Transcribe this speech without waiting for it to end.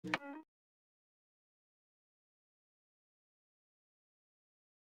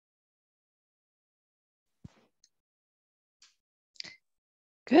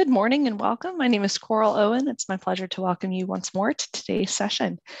Good morning and welcome. My name is Coral Owen. It's my pleasure to welcome you once more to today's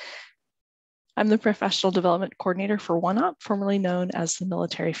session. I'm the Professional Development Coordinator for OneOp, formerly known as the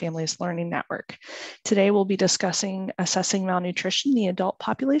Military Families Learning Network. Today we'll be discussing assessing malnutrition in the adult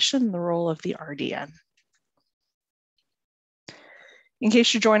population and the role of the RDN. In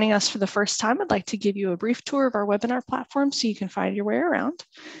case you're joining us for the first time, I'd like to give you a brief tour of our webinar platform so you can find your way around.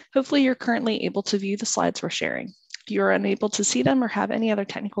 Hopefully you're currently able to view the slides we're sharing. If you are unable to see them or have any other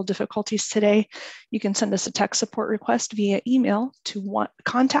technical difficulties today, you can send us a tech support request via email to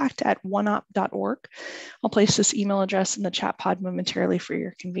contact@oneop.org. I'll place this email address in the chat pod momentarily for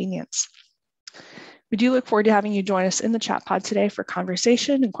your convenience. We do look forward to having you join us in the chat pod today for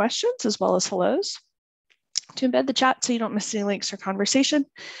conversation and questions, as well as hellos. To embed the chat so you don't miss any links or conversation,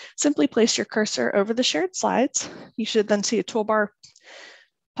 simply place your cursor over the shared slides. You should then see a toolbar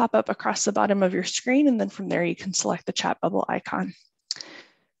pop up across the bottom of your screen, and then from there you can select the chat bubble icon.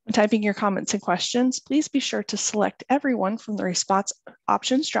 When typing your comments and questions, please be sure to select everyone from the response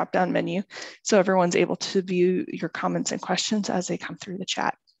options drop-down menu so everyone's able to view your comments and questions as they come through the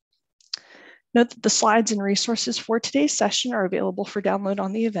chat. Note that the slides and resources for today's session are available for download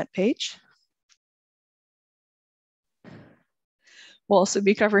on the event page. We'll also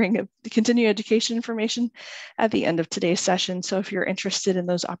be covering continuing education information at the end of today's session. So if you're interested in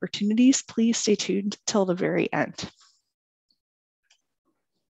those opportunities, please stay tuned till the very end.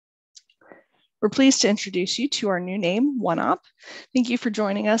 We're pleased to introduce you to our new name, OneOp. Thank you for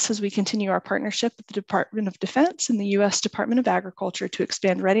joining us as we continue our partnership with the Department of Defense and the U.S. Department of Agriculture to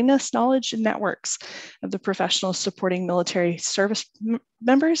expand readiness, knowledge, and networks of the professionals supporting military service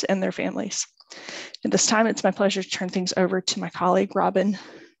members and their families. At this time, it's my pleasure to turn things over to my colleague, Robin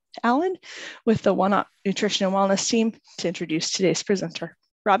Allen, with the OneOp Nutrition and Wellness team to introduce today's presenter.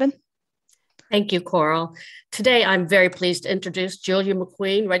 Robin? Thank you, Coral. Today, I'm very pleased to introduce Julia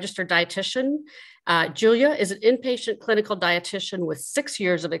McQueen, registered dietitian. Julia is an inpatient clinical dietitian with 6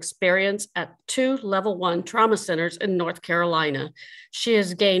 years of experience at 2 level 1 trauma centers in North Carolina. She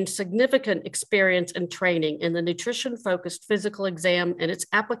has gained significant experience and training in the nutrition-focused physical exam and its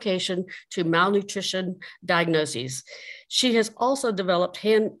application to malnutrition diagnoses. She has also developed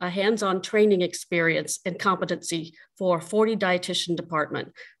a hands-on training experience and competency for 40 dietitian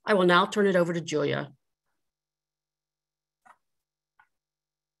department. I will now turn it over to Julia.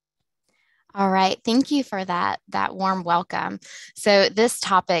 All right, thank you for that warm welcome. So this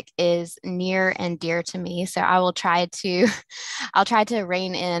topic is near and dear to me. So I'll try to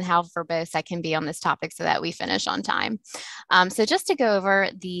rein in how verbose I can be on this topic so that we finish on time. So just to go over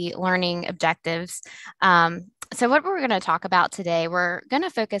the learning objectives. So what we're going to talk about today, we're going to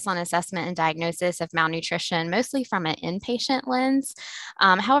focus on assessment and diagnosis of malnutrition, mostly from an inpatient lens.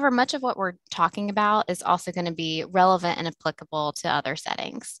 However, much of what we're talking about is also going to be relevant and applicable to other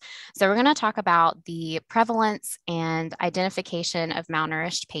settings. So we're going to talk about the prevalence and identification of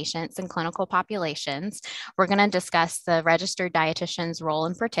malnourished patients in clinical populations. We're going to discuss the registered dietitian's role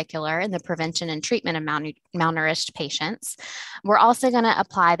in particular in the prevention and treatment of malnourished patients. We're also going to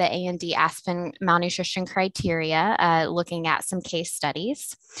apply the A&D Aspen malnutrition criteria, looking at some case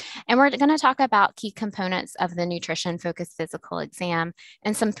studies. And we're going to talk about key components of the nutrition-focused physical exam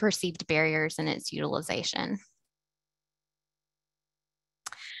and some perceived barriers in its utilization.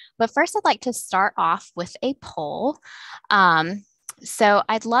 But first, I'd like to start off with a poll. So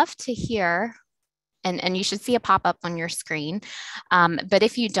I'd love to hear, and you should see a pop-up on your screen, but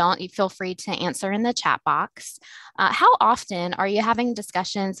if you don't, you feel free to answer in the chat box. How often are you having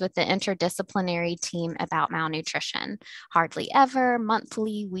discussions with the interdisciplinary team about malnutrition? Hardly ever,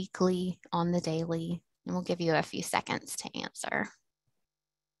 monthly, weekly, on the daily? And we'll give you a few seconds to answer.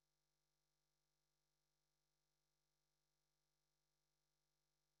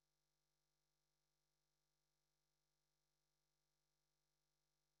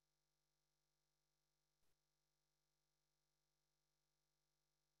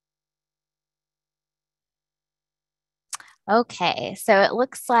 Okay, so it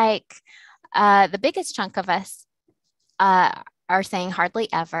looks like the biggest chunk of us are saying hardly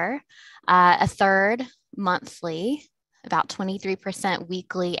ever, a third monthly, about 23%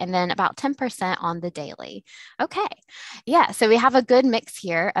 weekly, and then about 10% on the daily. Okay, yeah, so we have a good mix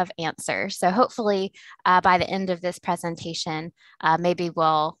here of answers. So hopefully by the end of this presentation, maybe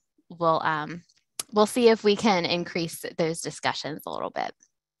we'll see if we can increase those discussions a little bit.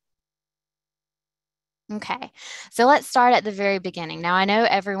 Okay, so let's start at the very beginning. Now, I know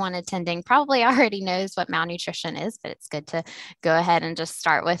everyone attending probably already knows what malnutrition is, but it's good to go ahead and just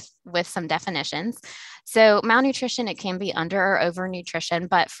start with some definitions. So malnutrition, it can be under or over nutrition,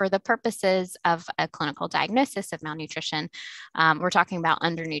 but for the purposes of a clinical diagnosis of malnutrition, we're talking about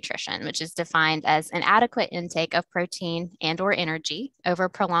undernutrition, which is defined as an adequate intake of protein and or energy over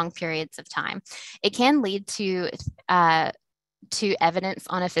prolonged periods of time. It can lead to evidence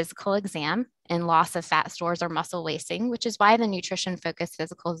on a physical exam and loss of fat stores or muscle wasting, which is why the nutrition-focused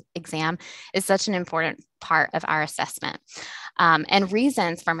physical exam is such an important part of our assessment. And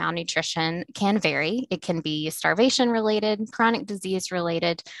reasons for malnutrition can vary. It can be starvation-related, chronic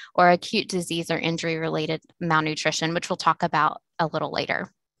disease-related, or acute disease or injury-related malnutrition, which we'll talk about a little later.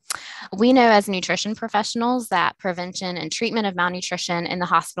 We know as nutrition professionals that prevention and treatment of malnutrition in the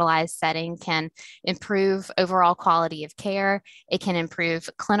hospitalized setting can improve overall quality of care, it can improve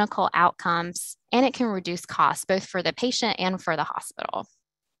clinical outcomes, and it can reduce costs both for the patient and for the hospital.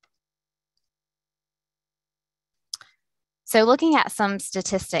 So looking at some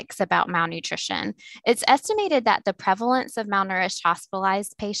statistics about malnutrition, it's estimated that the prevalence of malnourished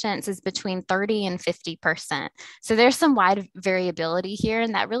hospitalized patients is between 30 and 50%. So there's some wide variability here,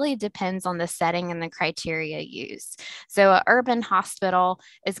 and that really depends on the setting and the criteria used. So an urban hospital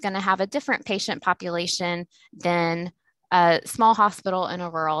is going to have a different patient population than a small hospital in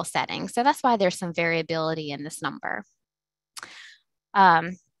a rural setting. So that's why there's some variability in this number.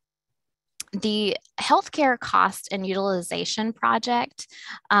 The Healthcare Cost and Utilization Project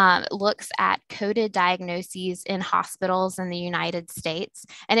looks at coded diagnoses in hospitals in the United States,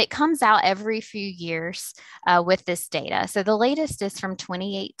 and it comes out every few years with this data. So the latest is from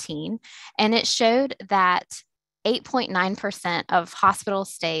 2018, and it showed that 8.9% of hospital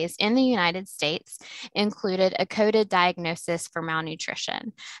stays in the United States included a coded diagnosis for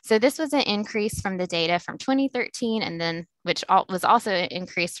malnutrition. So this was an increase from the data from 2013, and then which was also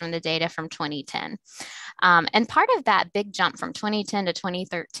increased from the data from 2010. And part of that big jump from 2010 to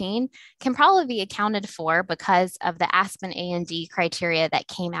 2013 can probably be accounted for because of the Aspen A&D criteria that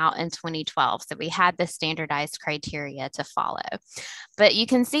came out in 2012. So we had the standardized criteria to follow. But you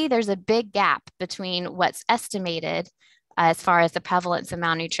can see there's a big gap between what's estimated as far as the prevalence of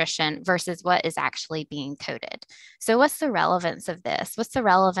malnutrition versus what is actually being coded. So what's the relevance of this? What's the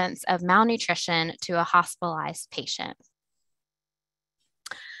relevance of malnutrition to a hospitalized patient?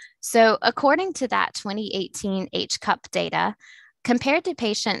 So according to that 2018 HCUP data, compared to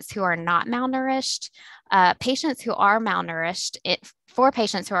patients who are not malnourished, patients who are malnourished, for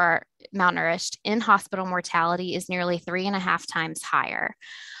patients who are malnourished, in-hospital mortality is nearly 3.5 times higher.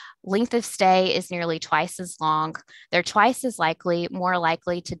 Length of stay is nearly twice as long. They're twice as more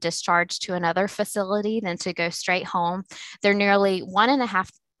likely to discharge to another facility than to go straight home. They're nearly 1.5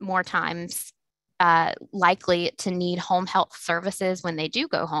 more times likely to need home health services when they do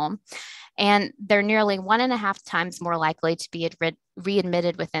go home. And they're nearly 1.5 times more likely to be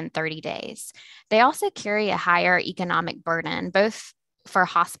readmitted within 30 days. They also carry a higher economic burden, both for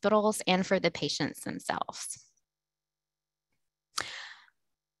hospitals and for the patients themselves.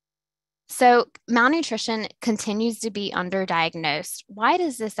 So malnutrition continues to be underdiagnosed. Why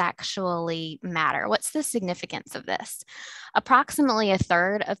does this actually matter? What's the significance of this? Approximately a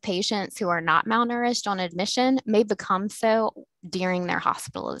third of patients who are not malnourished on admission may become so during their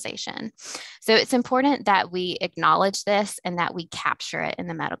hospitalization. So it's important that we acknowledge this and that we capture it in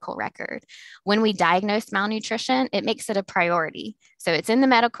the medical record. When we diagnose malnutrition, it makes it a priority. So it's in the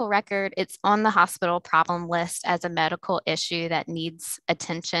medical record, it's on the hospital problem list as a medical issue that needs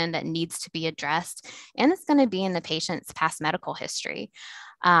attention, that needs to be addressed, and it's going to be in the patient's past medical history.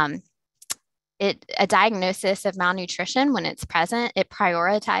 A diagnosis of malnutrition, when it's present, it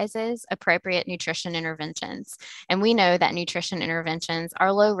prioritizes appropriate nutrition interventions. And we know that nutrition interventions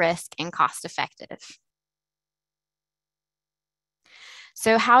are low risk and cost effective.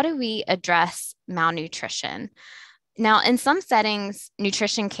 So how do we address malnutrition? Now, in some settings,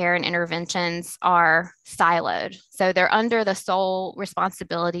 nutrition care and interventions are siloed. So they're under the sole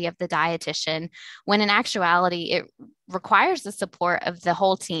responsibility of the dietitian, when in actuality, it requires the support of the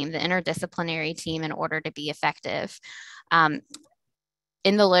whole team, the interdisciplinary team, in order to be effective. In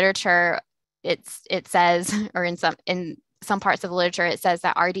the literature, it says, or in some parts of the literature, it says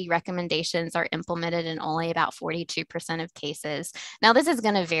that RD recommendations are implemented in only about 42% of cases. Now, this is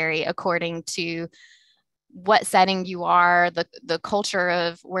going to vary according to what setting you are, the culture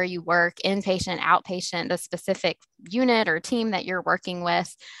of where you work, inpatient, outpatient, the specific unit or team that you're working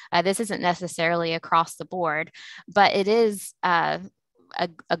with. This isn't necessarily across the board, but it is a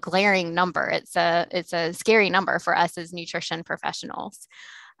glaring number. It's a scary number for us as nutrition professionals.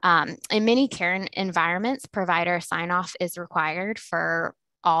 In many care environments, provider sign-off is required for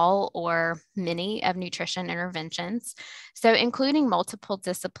all or many of nutrition interventions. So including multiple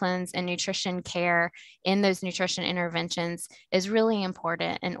disciplines and nutrition care in those nutrition interventions is really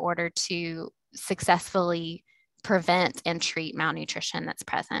important in order to successfully prevent and treat malnutrition that's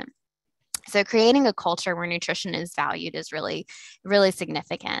present. So creating a culture where nutrition is valued is really, really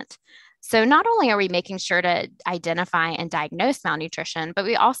significant. So not only are we making sure to identify and diagnose malnutrition, but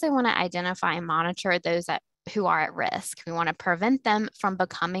we also want to identify and monitor those who are at risk. We want to prevent them from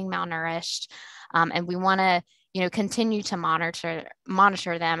becoming malnourished, and we want to, continue to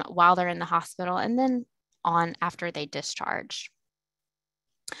monitor them while they're in the hospital and then on after they discharge.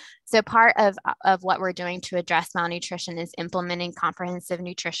 So part of what we're doing to address malnutrition is implementing comprehensive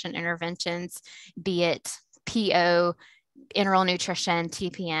nutrition interventions, be it PO, enteral nutrition,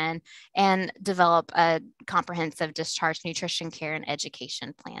 TPN, and develop a comprehensive discharge nutrition care and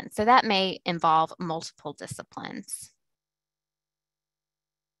education plan. So that may involve multiple disciplines.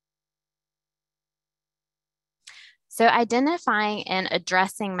 So identifying and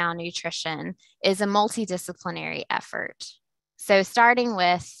addressing malnutrition is a multidisciplinary effort. So starting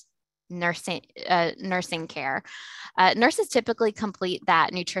with nursing care. Nurses typically complete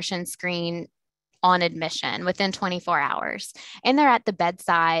that nutrition screen on admission within 24 hours, and they're at the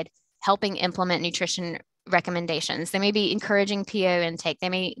bedside helping implement nutrition recommendations. They may be encouraging PO intake. They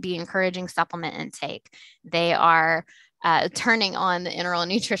may be encouraging supplement intake. They are turning on the enteral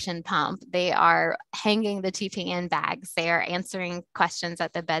nutrition pump. They are hanging the TPN bags. They are answering questions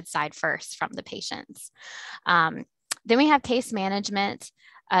at the bedside first from the patients. Then we have case management,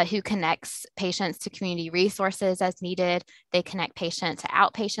 who connects patients to community resources as needed. They connect patients to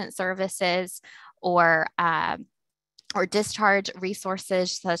outpatient services or discharge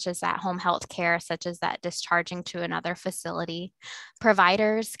resources such as that home health care, such as that discharging to another facility.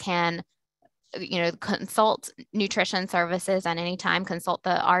 Providers can consult nutrition services at any time, consult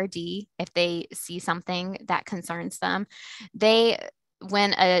the RD if they see something that concerns them.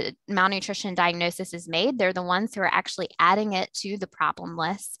 When a malnutrition diagnosis is made, they're the ones who are actually adding it to the problem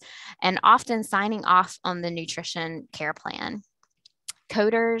list and often signing off on the nutrition care plan.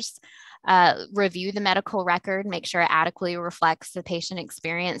 Coders review the medical record, make sure it adequately reflects the patient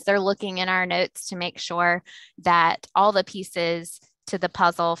experience. They're looking in our notes to make sure that all the pieces to the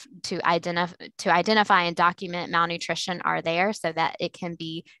puzzle to identify and document malnutrition are there so that it can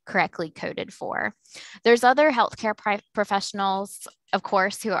be correctly coded for. There's other healthcare professionals, of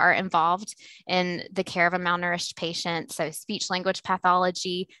course, who are involved in the care of a malnourished patient. So speech language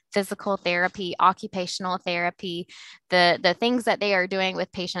pathology, physical therapy, occupational therapy, the things that they are doing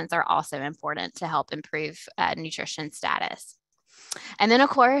with patients are also important to help improve nutrition status. And then, of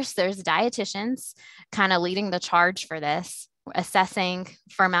course, there's dietitians kind of leading the charge for this. Assessing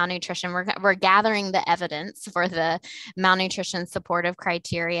for malnutrition. We're gathering the evidence for the malnutrition supportive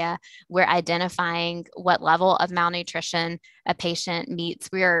criteria. We're identifying what level of malnutrition a patient meets.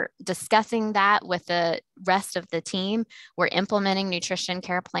 We're discussing that with the rest of the team. We're implementing nutrition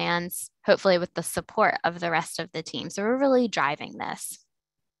care plans, hopefully with the support of the rest of the team. So we're really driving this.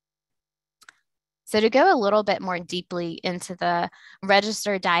 So to go a little bit more deeply into the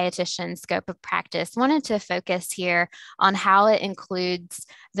registered dietitian scope of practice, wanted to focus here on how it includes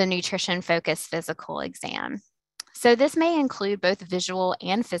the nutrition-focused physical exam. So this may include both visual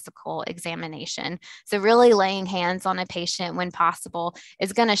and physical examination. So really laying hands on a patient when possible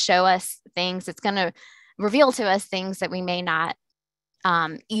is going to show us things, it's going to reveal to us things that we may not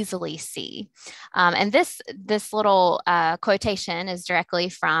easily see. And this little quotation is directly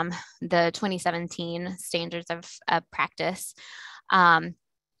from the 2017 Standards of Practice.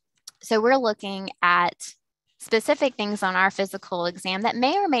 So we're looking at specific things on our physical exam that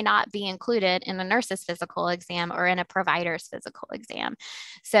may or may not be included in a nurse's physical exam or in a provider's physical exam.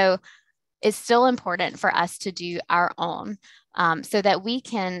 So it's still important for us to do our own so that we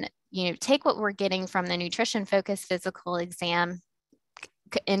can take what we're getting from the nutrition-focused physical exam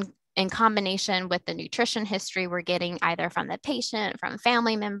in combination with the nutrition history we're getting either from the patient, from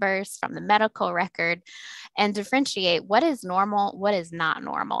family members, from the medical record, and differentiate what is normal, what is not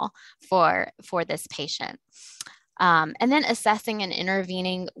normal for this patient. And then assessing and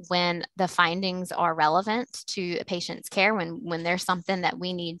intervening when the findings are relevant to a patient's care, when there's something that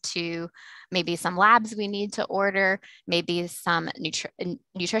we need to, maybe some labs we need to order, maybe some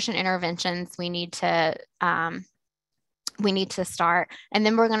nutrition interventions we need to start, and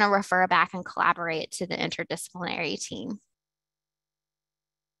then we're going to refer back and collaborate to the interdisciplinary team.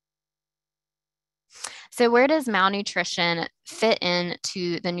 So where does malnutrition fit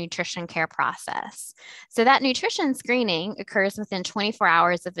into the nutrition care process? So that nutrition screening occurs within 24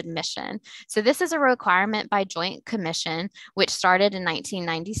 hours of admission. So this is a requirement by Joint Commission, which started in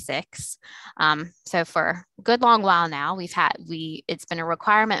 1996. So for a good long while now, it's been a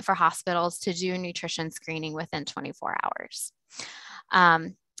requirement for hospitals to do nutrition screening within 24 hours.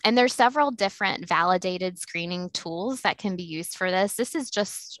 And there's several different validated screening tools that can be used for this. This is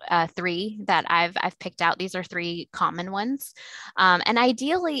just 3 that I've picked out. These are 3 common ones. And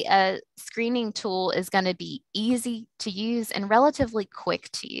ideally, a screening tool is going to be easy to use and relatively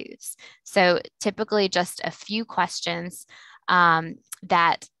quick to use. So typically just a few questions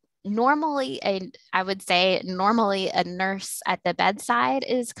that normally a nurse at the bedside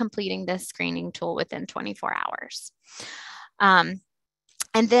is completing this screening tool within 24 hours.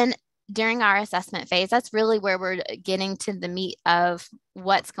 And then during our assessment phase, that's really where we're getting to the meat of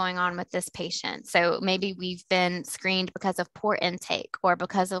what's going on with this patient. So maybe we've been screened because of poor intake or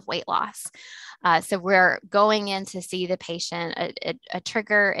because of weight loss. So we're going in to see the patient. A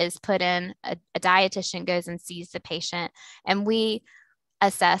trigger is put in, a dietitian goes and sees the patient, and we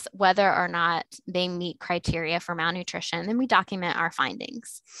assess whether or not they meet criteria for malnutrition. Then we document our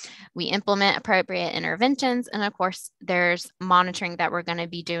findings. We implement appropriate interventions. And of course, there's monitoring that we're going to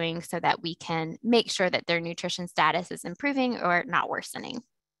be doing so that we can make sure that their nutrition status is improving or not worsening.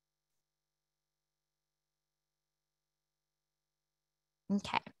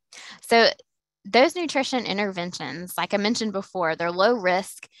 Okay, so those nutrition interventions, like I mentioned before, they're low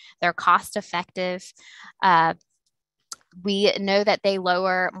risk, they're cost effective. We know that they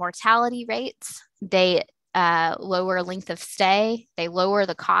lower mortality rates, they lower length of stay, they lower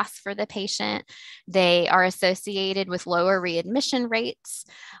the cost for the patient, they are associated with lower readmission rates,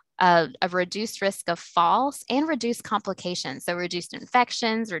 a reduced risk of falls, and reduced complications. So reduced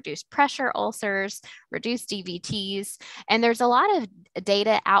infections, reduced pressure ulcers, reduced DVTs. And there's a lot of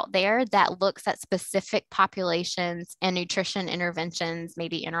data out there that looks at specific populations and nutrition interventions,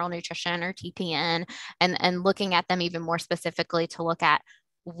 maybe enteral nutrition or TPN, and looking at them even more specifically to look at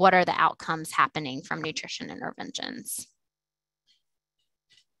what are the outcomes happening from nutrition interventions.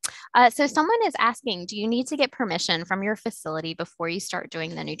 So someone is asking, do you need to get permission from your facility before you start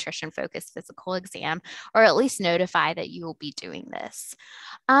doing the nutrition-focused physical exam, or at least notify that you will be doing this?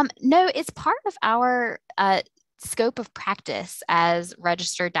 No, it's part of our scope of practice as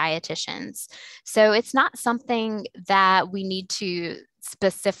registered dietitians. So it's not something that we need to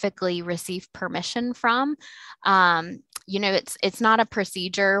specifically receive permission from. It's not a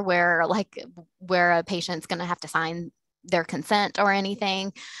procedure where a patient's going to have to sign their consent or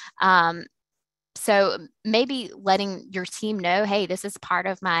anything. So maybe letting your team know, hey, this is part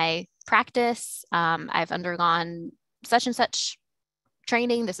of my practice. I've undergone such and such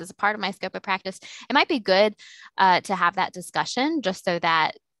training. This is a part of my scope of practice. It might be good to have that discussion just so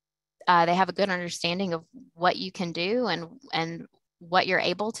that they have a good understanding of what you can do and what you're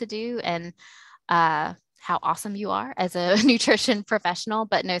able to do, and how awesome you are as a nutrition professional.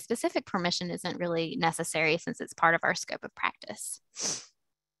 But no, specific permission isn't really necessary since it's part of our scope of practice.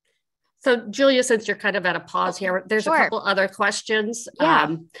 So Julia, since you're kind of at a pause here, there's a couple other questions.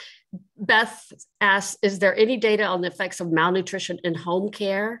 Yeah. Beth asks, is there any data on the effects of malnutrition in home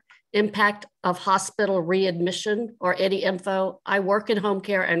care, impact of hospital readmission, or any info? I work in home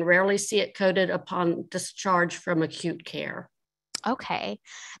care and rarely see it coded upon discharge from acute care. Okay,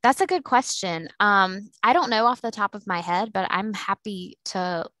 that's a good question. I don't know off the top of my head, but I'm happy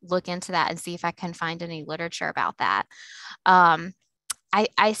to look into that and see if I can find any literature about that. I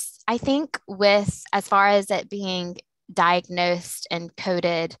think with, as far as it being diagnosed and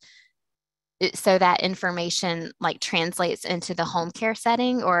coded so that information like translates into the home care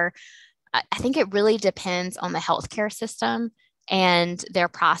setting, or I think it really depends on the healthcare system and their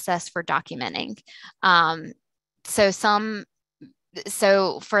process for documenting.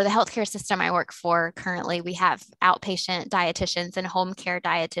 So for the healthcare system I work for currently, we have outpatient dietitians and home care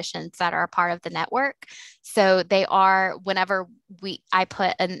dietitians that are part of the network. So they are, whenever I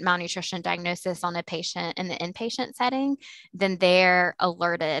put a malnutrition diagnosis on a patient in the inpatient setting, then they're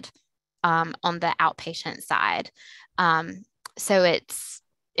alerted on the outpatient side. So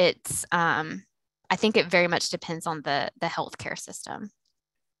I think it very much depends on the healthcare system.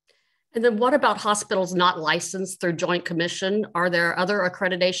 And then what about hospitals not licensed through Joint Commission? Are there other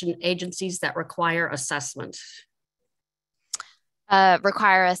accreditation agencies that require assessment?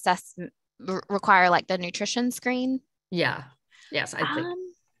 Require like the nutrition screen? Yeah. Yes, I think.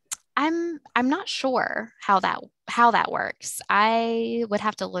 I'm not sure how that works. I would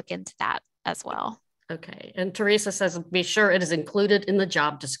have to look into that as well. Okay. And Teresa says, be sure it is included in the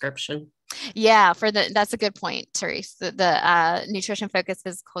job description. Yeah, that's a good point, Therese. The nutrition focused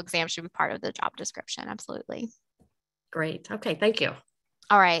physical exam should be part of the job description. Absolutely. Great. Okay, thank you.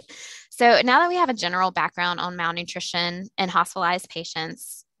 All right. So now that we have a general background on malnutrition in hospitalized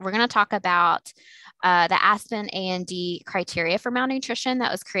patients, we're going to talk about the Aspen A&D criteria for malnutrition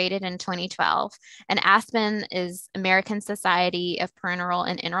that was created in 2012. And Aspen is American Society of Parenteral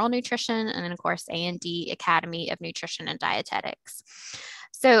and Enteral Nutrition, and then of course A&D Academy of Nutrition and Dietetics.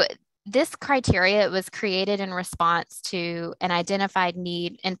 So this criteria was created in response to an identified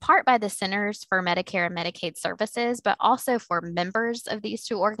need in part by the Centers for Medicare and Medicaid Services, but also for members of these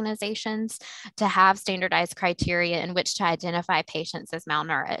two organizations to have standardized criteria in which to identify patients as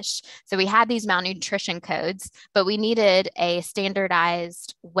malnourished. So we had these malnutrition codes, but we needed a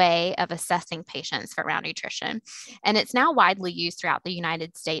standardized way of assessing patients for malnutrition. And it's now widely used throughout the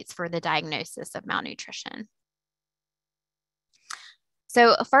United States for the diagnosis of malnutrition.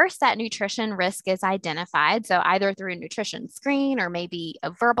 So first, that nutrition risk is identified. So either through a nutrition screen or maybe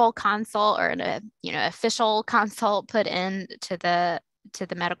a verbal consult or an official consult put in to the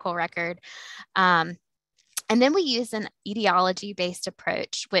medical record. And then we use an etiology-based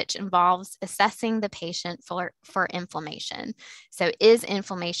approach, which involves assessing the patient for inflammation. So is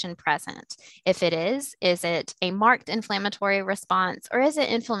inflammation present? If it is it a marked inflammatory response, or is it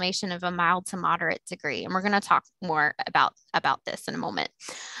inflammation of a mild to moderate degree? And we're going to talk more about this in a moment.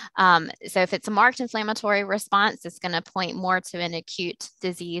 So if it's a marked inflammatory response, it's going to point more to an acute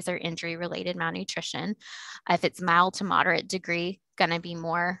disease or injury-related malnutrition. If it's mild to moderate degree, going to be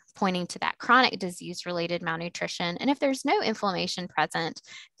more pointing to that chronic disease related malnutrition. And if there's no inflammation present,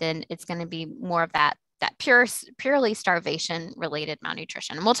 then it's going to be more of that purely starvation related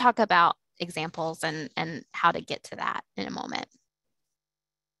malnutrition. And we'll talk about examples and how to get to that in a moment.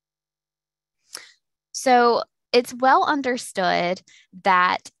 So it's well understood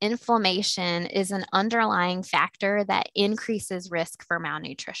that inflammation is an underlying factor that increases risk for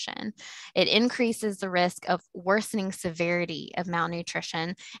malnutrition. It increases the risk of worsening severity of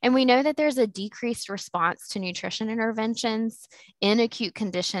malnutrition. And we know that there's a decreased response to nutrition interventions in acute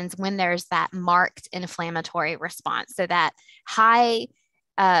conditions when there's that marked inflammatory response. So that high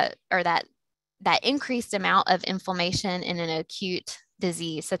or that increased amount of inflammation in an acute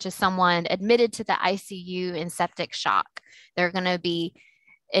disease, such as someone admitted to the ICU in septic shock. They're going to be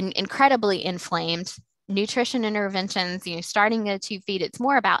incredibly inflamed. Nutrition interventions, starting at 2 feet, it's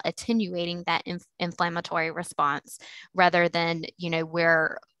more about attenuating that inflammatory response rather than,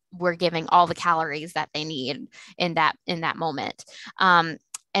 where we're giving all the calories that they need in that moment. And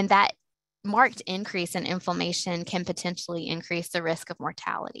that marked increase in inflammation can potentially increase the risk of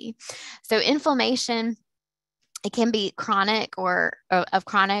mortality. So inflammation, it can be chronic or of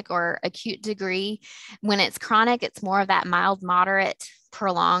chronic or acute degree. When it's chronic, it's more of that mild, moderate,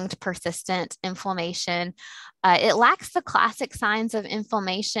 prolonged, persistent inflammation. It lacks the classic signs of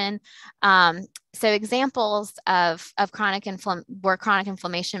inflammation. So examples of where chronic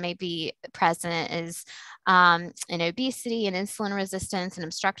inflammation may be present is in obesity and insulin resistance and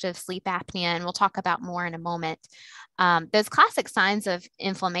obstructive sleep apnea. And we'll talk about more in a moment. Those classic signs of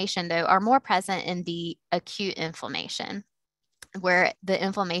inflammation, though, are more present in the acute inflammation, where the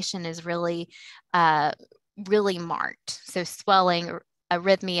inflammation is really, really marked. So swelling,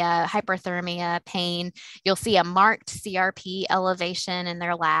 arrhythmia, hyperthermia, pain. You'll see a marked CRP elevation in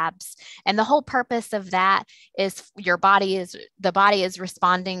their labs. And the whole purpose of that is the body is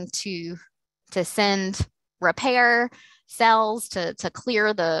responding to send repair cells to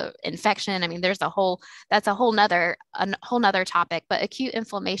clear the infection. I mean, that's a whole nother topic, but acute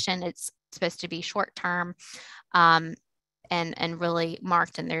inflammation, it's supposed to be short term and really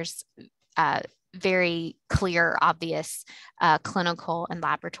marked. And there's very clear, obvious clinical and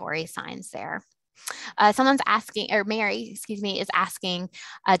laboratory signs there. Someone's asking, or Mary, excuse me, is asking,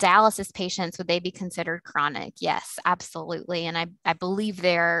 dialysis patients, would they be considered chronic? Yes, absolutely. And I believe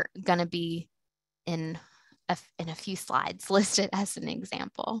they're going to be in a few slides listed as an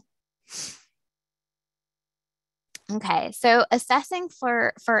example. Okay, so assessing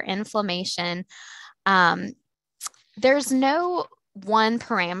for inflammation, there's no one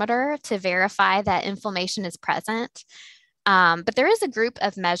parameter to verify that inflammation is present. But there is a group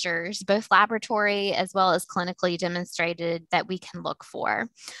of measures, both laboratory as well as clinically demonstrated, that we can look for.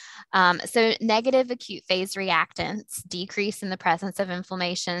 So negative acute phase reactants decrease in the presence of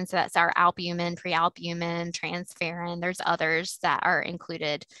inflammation. So that's our albumin, prealbumin, transferrin. There's others that are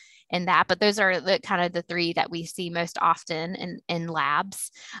included in that, but those are kind of the three that we see most often in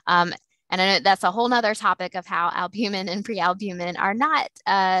labs. And I know that's a whole nother topic of how albumin and prealbumin are not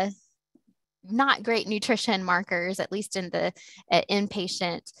great nutrition markers, at least in the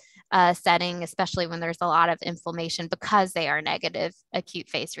inpatient setting, especially when there's a lot of inflammation because they are negative acute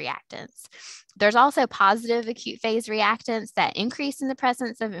phase reactants. There's also positive acute phase reactants that increase in the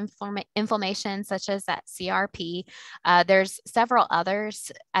presence of inflammation, such as that CRP. There's several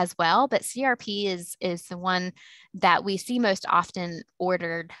others as well, but CRP is the one that we see most often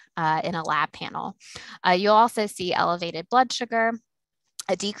ordered in a lab panel. You'll also see elevated blood sugar,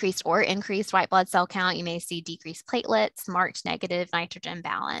 a decreased or increased white blood cell count. You may see decreased platelets, marked negative nitrogen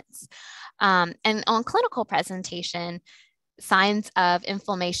balance. And on clinical presentation, signs of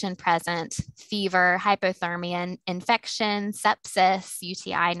inflammation present, fever, hypothermia, infection, sepsis,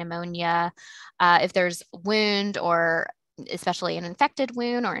 UTI, pneumonia. If there's wound, or especially an infected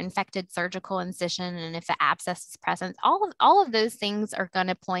wound or infected surgical incision, and if the abscess is present, all of those things are going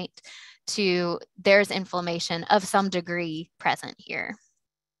to point to there's inflammation of some degree present here.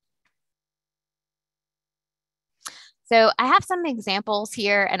 So I have some examples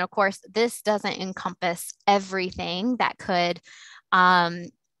here, and of course, this doesn't encompass everything that could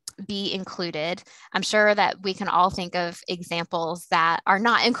be included. I'm sure that we can all think of examples that are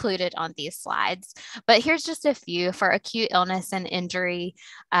not included on these slides, but here's just a few. For acute illness and injury,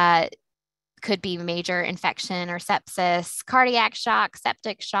 could be major infection or sepsis, cardiac shock,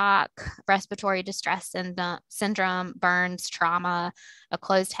 septic shock, respiratory distress syndrome, burns, trauma, a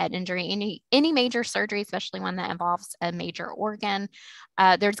closed head injury, any major surgery, especially one that involves a major organ.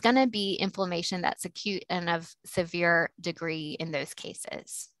 There's going to be inflammation that's acute and of severe degree in those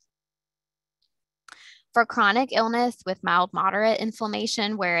cases. For chronic illness with mild, moderate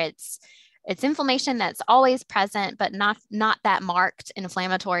inflammation, where it's inflammation that's always present, but not that marked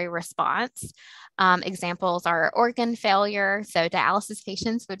inflammatory response. Examples are organ failure, so dialysis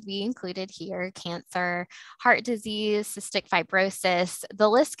patients would be included here, cancer, heart disease, cystic fibrosis. The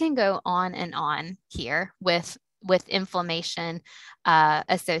list can go on here with inflammation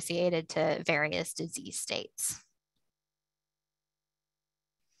associated to various disease states.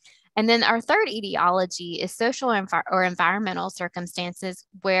 And then our third etiology is social or environmental circumstances,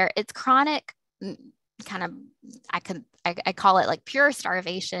 where it's chronic, kind of, I call it like pure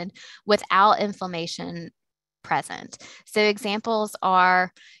starvation without inflammation present. So examples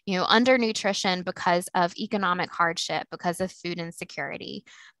are, undernutrition because of economic hardship, because of food insecurity,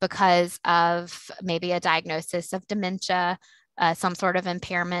 because of maybe a diagnosis of dementia, some sort of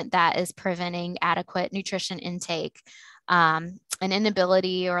impairment that is preventing adequate nutrition intake. An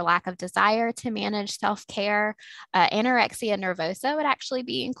inability or lack of desire to manage self-care. Anorexia nervosa would actually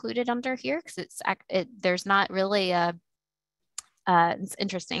be included under here because there's not really it's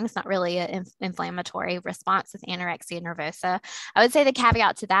interesting. It's not really an inflammatory response with anorexia nervosa. I would say the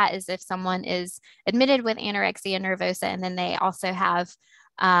caveat to that is if someone is admitted with anorexia nervosa and then they also have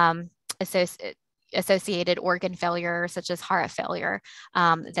associated organ failure, such as heart failure,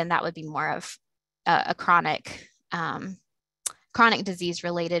 then that would be more of a chronic disease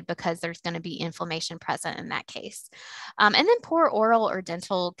related, because there's going to be inflammation present in that case. And then poor oral or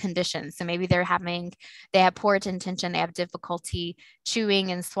dental conditions. So maybe they have poor dentition, they have difficulty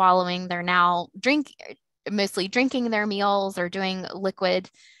chewing and swallowing. They're now mostly drinking their meals or doing liquid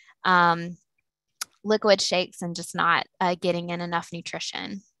shakes and just not getting in enough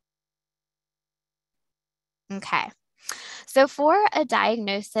nutrition. Okay. So for a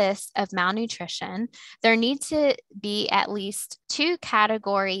diagnosis of malnutrition, there need to be at least 2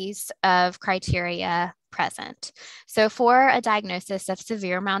 categories of criteria present. So for a diagnosis of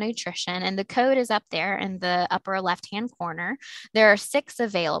severe malnutrition, and the code is up there in the upper left-hand corner, there are 6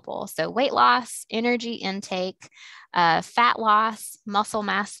 available. So weight loss, energy intake, fat loss, muscle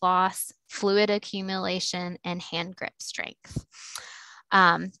mass loss, fluid accumulation, and hand grip strength.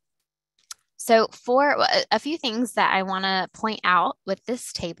 So for a few things that I want to point out with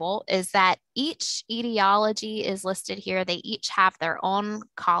this table is that each etiology is listed here. They each have their own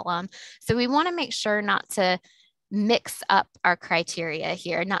column. So we want to make sure not to mix up our criteria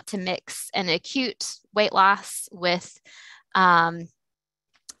here, not to mix an acute weight loss with a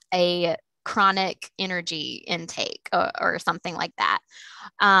chronic energy intake or something like that.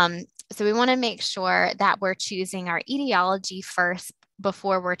 So we want to make sure that we're choosing our etiology first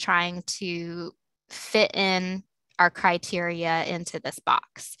before we're trying to fit in our criteria into this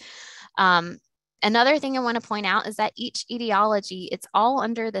box. Another thing I want to point out is that each etiology, it's all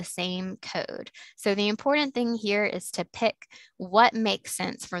under the same code. So the important thing here is to pick what makes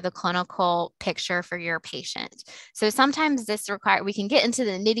sense for the clinical picture for your patient. So sometimes we can get into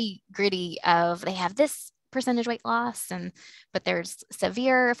the nitty gritty of they have this percentage weight loss, but there's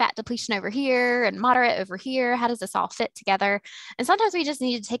severe fat depletion over here and moderate over here. How does this all fit together? And sometimes we just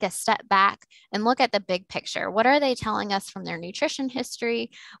need to take a step back and look at the big picture. What are they telling us from their nutrition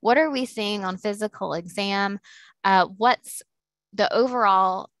history? What are we seeing on physical exam? What's the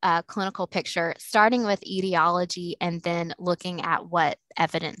overall clinical picture, starting with etiology and then looking at what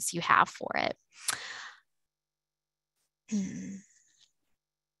evidence you have for it.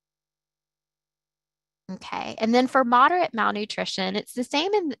 Okay, and then for moderate malnutrition, it's the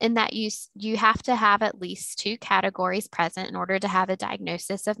same in that you have to have at least 2 categories present in order to have a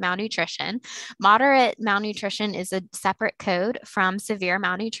diagnosis of malnutrition. Moderate malnutrition is a separate code from severe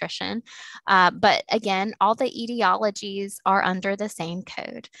malnutrition, but again, all the etiologies are under the same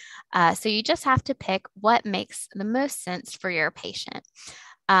code. So you just have to pick what makes the most sense for your patient.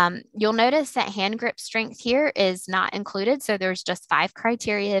 You'll notice that hand grip strength here is not included. So there's just 5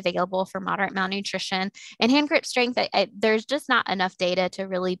 criteria available for moderate malnutrition. And hand grip strength, there's just not enough data to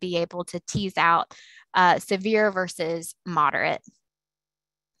really be able to tease out severe versus moderate.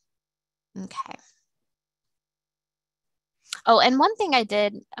 Okay. Oh, and one thing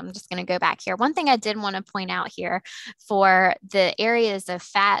I'm just going to go back here. One thing I did want to point out here for the areas of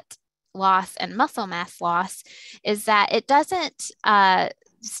fat loss and muscle mass loss is that it doesn't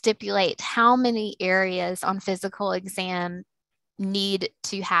stipulate how many areas on physical exam need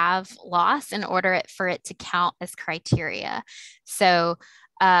to have loss in order for it to count as criteria. So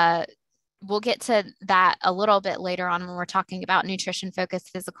we'll get to that a little bit later on when we're talking about nutrition-focused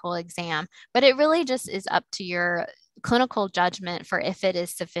physical exam, but it really just is up to your clinical judgment for if it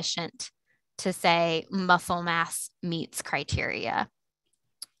is sufficient to say muscle mass meets criteria,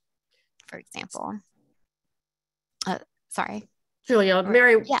 for example. Sorry. Julia,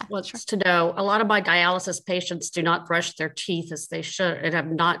 Mary wants to know, a lot of my dialysis patients do not brush their teeth as they should and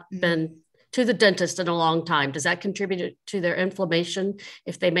have not been to the dentist in a long time. Does that contribute to their inflammation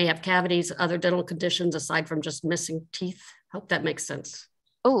if they may have cavities, other dental conditions aside from just missing teeth? Hope that makes sense.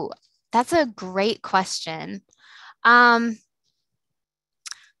 Oh, that's a great question.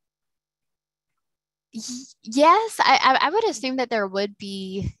 Yes, I would assume that there would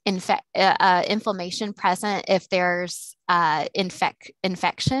be inflammation present if there's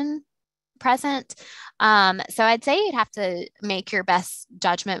infection present. So I'd say you'd have to make your best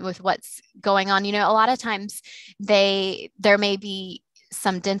judgment with what's going on. You know, a lot of times there may be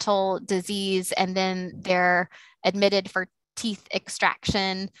some dental disease and then they're admitted for teeth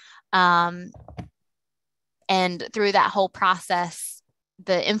extraction. And through that whole process,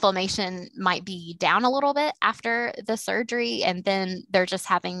 the inflammation might be down a little bit after the surgery, and then they're just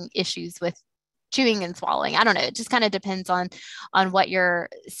having issues with chewing and swallowing. I don't know. It just kind of depends on what you're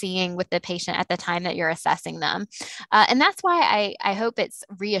seeing with the patient at the time that you're assessing them. And that's why I hope it's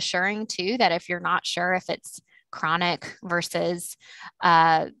reassuring too, that if you're not sure if it's chronic versus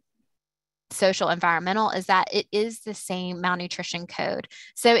social environmental, is that it is the same malnutrition code.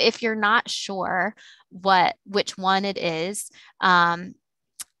 So if you're not sure which one it is,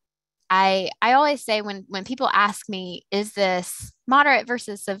 I always say when people ask me, is this moderate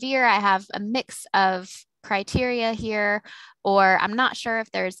versus severe? I have a mix of criteria here, or I'm not sure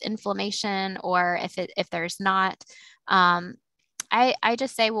if there's inflammation or if there's not. I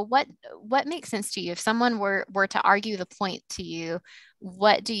just say, well, what makes sense to you? If someone were to argue the point to you,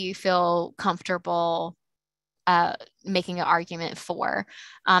 what do you feel comfortable making an argument for?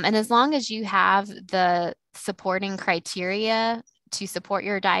 And as long as you have the supporting criteria to support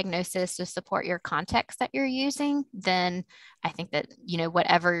your diagnosis, to support your context that you're using, then I think that, you know,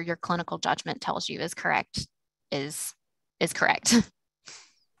 whatever your clinical judgment tells you is correct is correct.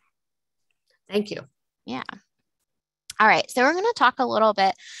 Thank you. Yeah. All right, so we're going to talk a little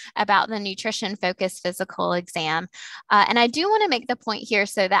bit about the nutrition-focused physical exam. And I do want to make the point here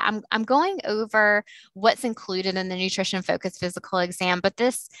so that I'm going over what's included in the nutrition-focused physical exam, but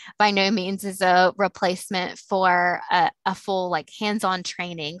this by no means is a replacement for a full hands-on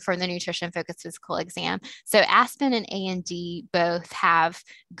training for the nutrition-focused physical exam. So Aspen and A&D both have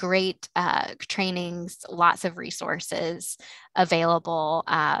great trainings, lots of resources available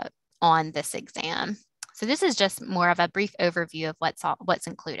on this exam. So this is just more of a brief overview of what's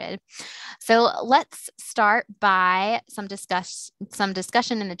included. So let's start by some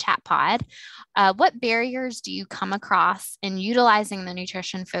discussion in the chat pod. What barriers do you come across in utilizing the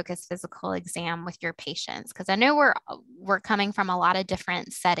nutrition-focused physical exam with your patients? Because I know we're coming from a lot of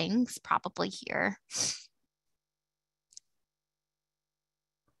different settings probably here.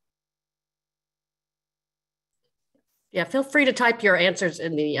 Yeah, feel free to type your answers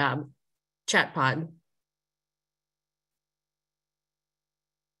in the chat pod.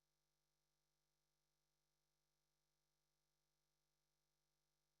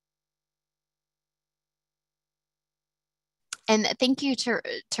 And thank you to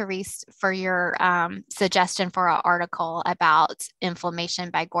Therese for your suggestion for an article about inflammation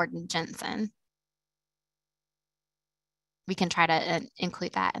by Gordon Jensen. We can try to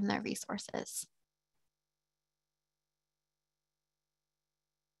include that in the resources.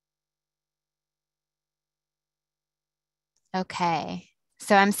 Okay,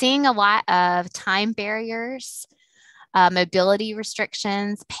 so I'm seeing a lot of time barriers, mobility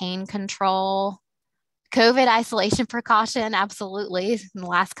restrictions, pain control, COVID isolation precaution, absolutely, in the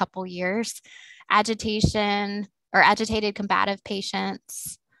last couple years, agitation or agitated combative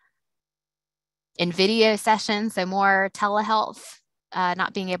patients, in video sessions, so more telehealth,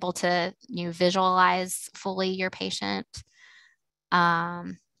 not being able to visualize fully your patient.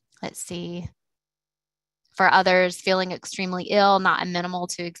 Let's see. For others, feeling extremely ill, not amenable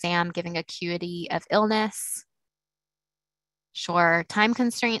to exam, giving acuity of illness. Sure, time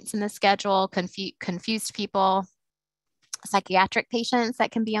constraints in the schedule, confused people, psychiatric patients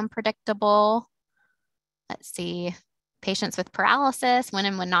that can be unpredictable. Let's see, patients with paralysis, when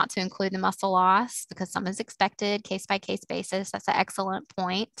and when not to include the muscle loss because some is expected, case by case basis. That's an excellent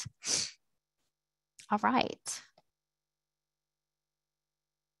point. All right.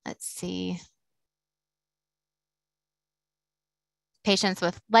 Let's see. Patients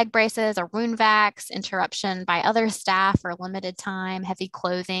with leg braces or wound vacs, interruption by other staff or limited time, heavy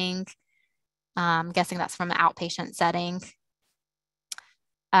clothing. I'm guessing that's from an outpatient setting.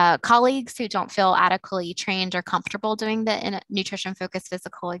 Colleagues who don't feel adequately trained or comfortable doing the nutrition-focused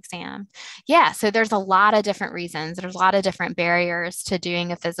physical exam. Yeah, so there's a lot of different reasons. There's a lot of different barriers to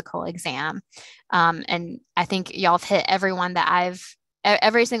doing a physical exam. And I think y'all have hit every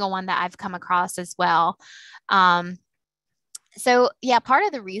single one that I've come across as well. So yeah, part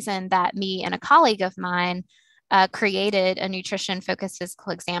of the reason that me and a colleague of mine created a nutrition-focused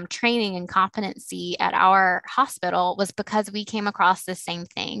physical exam training and competency at our hospital was because we came across the same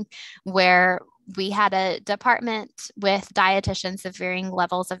thing where we had a department with dietitians of varying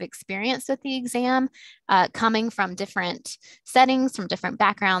levels of experience with the exam, coming from different settings, from different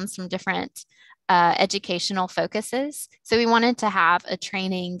backgrounds, from different educational focuses. So we wanted to have a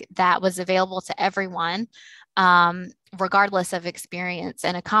training that was available to everyone, regardless of experience,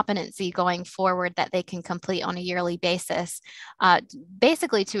 and a competency going forward that they can complete on a yearly basis,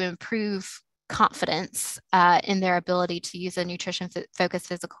 basically to improve confidence in their ability to use a nutrition-focused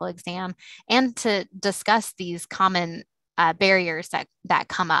physical exam and to discuss these common barriers that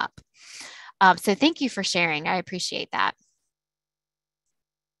come up. So thank you for sharing. I appreciate that.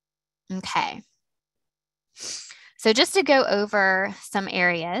 Okay. So just to go over some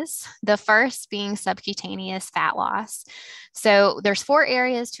areas, the first being subcutaneous fat loss. So there's 4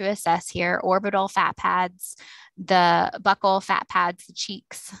 areas to assess here: orbital fat pads, the buccal fat pads, the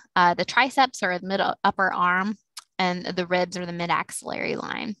cheeks, the triceps or the middle upper arm, and the ribs or the mid-axillary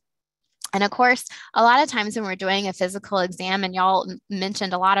line. And of course, a lot of times when we're doing a physical exam, and y'all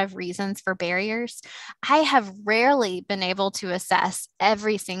mentioned a lot of reasons for barriers, I have rarely been able to assess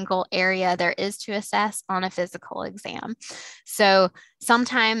every single area there is to assess on a physical exam. So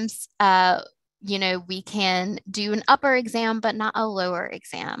sometimes, we can do an upper exam, but not a lower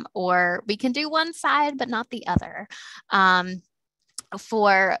exam, or we can do one side, but not the other,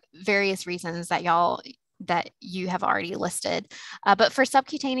 for various reasons that you have already listed. But for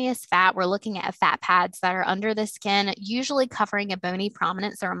subcutaneous fat, we're looking at fat pads that are under the skin, usually covering a bony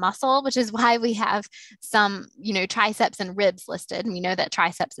prominence or a muscle, which is why we have some, triceps and ribs listed. And we know that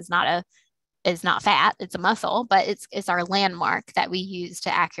triceps is not fat, it's a muscle, but it's our landmark that we use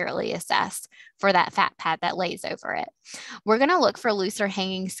to accurately assess for that fat pad that lays over it. We're going to look for looser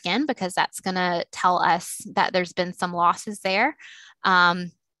hanging skin because that's going to tell us that there's been some losses there.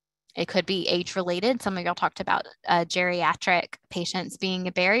 It could be age-related. Some of y'all talked about geriatric patients being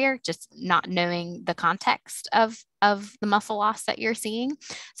a barrier, just not knowing the context of the muscle loss that you're seeing.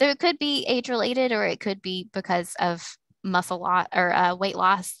 So it could be age-related, or it could be because of muscle loss or weight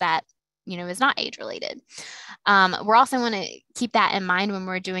loss that is not age-related. We're also going to keep that in mind when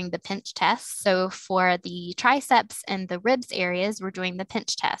we're doing the pinch test. So for the triceps and the ribs areas, we're doing the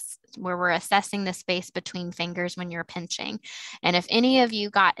pinch test, where we're assessing the space between fingers when you're pinching. And if any of you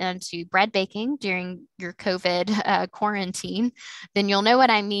got into bread baking during your COVID quarantine, then you'll know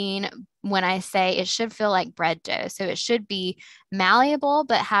what I mean when I say it should feel like bread dough. So it should be malleable,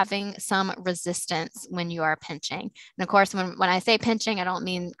 but having some resistance when you are pinching. And of course, when I say pinching, I don't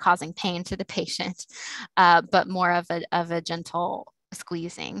mean causing pain to the patient, but more of a gentle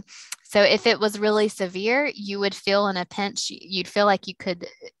squeezing. So if it was really severe, you would feel in a pinch, you'd feel like you could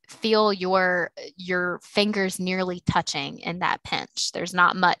feel your fingers nearly touching in that pinch. There's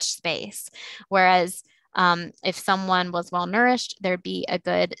not much space. Whereas If someone was well nourished, there'd be a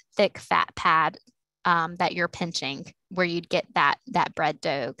good thick fat pad that you're pinching where you'd get that bread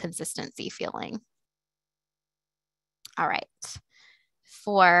dough consistency feeling. All right.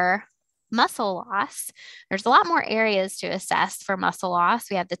 For muscle loss, there's a lot more areas to assess for muscle loss.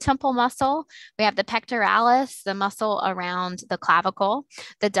 We have the temple muscle, we have the pectoralis, the muscle around the clavicle,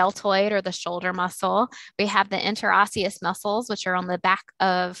 the deltoid or the shoulder muscle. We have the interosseous muscles, which are on the back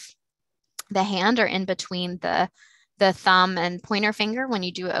of the hand or in between the thumb and pointer finger when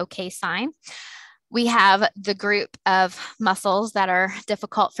you do an OK sign. We have the group of muscles that are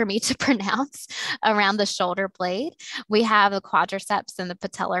difficult for me to pronounce around the shoulder blade. We have the quadriceps and the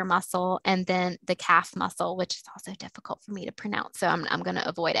patellar muscle, and then the calf muscle, which is also difficult for me to pronounce. So I'm going to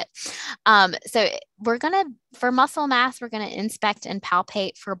avoid it. So for muscle mass, we're going to inspect and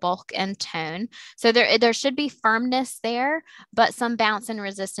palpate for bulk and tone. So there should be firmness there, but some bounce and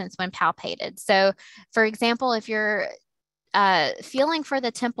resistance when palpated. So for example, if you're feeling for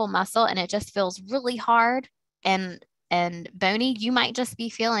the temple muscle and it just feels really hard and bony, you might just be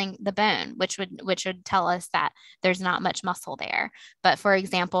feeling the bone, which would tell us that there's not much muscle there. But for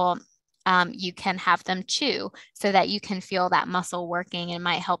example, you can have them chew so that you can feel that muscle working, and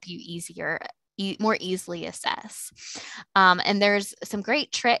might help you more easily assess. And there's some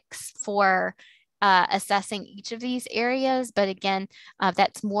great tricks for assessing each of these areas, but again,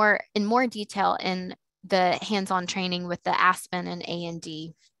 that's in more detail in the hands-on training with the Aspen and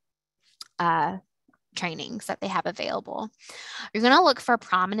A&D trainings that they have available. You're going to look for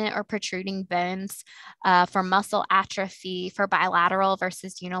prominent or protruding bones, for muscle atrophy, for bilateral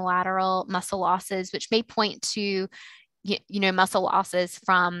versus unilateral muscle losses, which may point to, muscle losses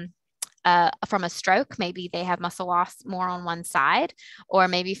from a stroke. Maybe they have muscle loss more on one side, or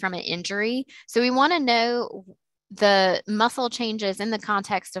maybe from an injury. So we want to know the muscle changes in the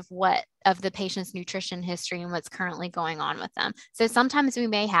context of the patient's nutrition history and what's currently going on with them. So sometimes we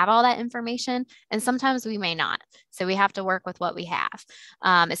may have all that information and sometimes we may not. So we have to work with what we have,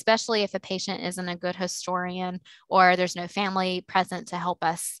 especially if a patient isn't a good historian or there's no family present to help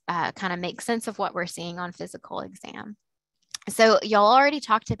us kind of make sense of what we're seeing on physical exam. So y'all already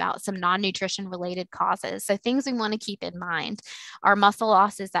talked about some non-nutrition related causes. So things we want to keep in mind are muscle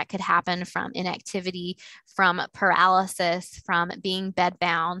losses that could happen from inactivity, from paralysis, from being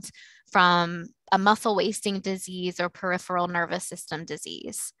bedbound, from a muscle wasting disease or peripheral nervous system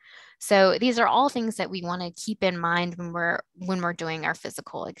disease. So these are all things that we want to keep in mind when we're doing our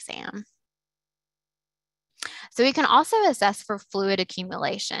physical exam. So we can also assess for fluid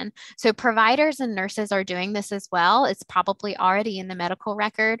accumulation. So providers and nurses are doing this as well. It's probably already in the medical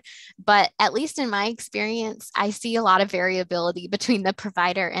record, but at least in my experience, I see a lot of variability between the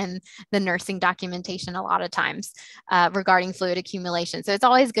provider and the nursing documentation a lot of times regarding fluid accumulation. So it's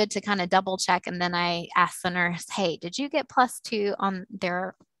always good to kind of double check. And then I ask the nurse, hey, did you get +2 on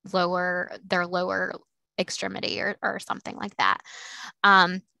their lower extremity or something like that?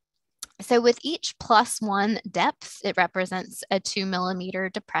 So with each +1 depth, it represents a 2 millimeter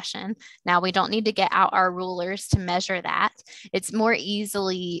depression. Now we don't need to get out our rulers to measure that. It's more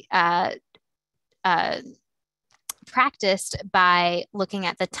easily practiced by looking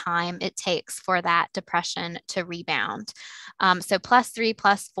at the time it takes for that depression to rebound. So +3,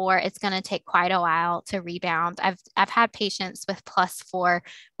 +4, it's going to take quite a while to rebound. I've had patients with +4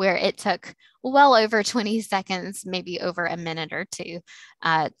 where it took well over 20 seconds, maybe over a minute or two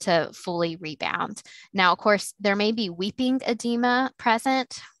to fully rebound. Now, of course, there may be weeping edema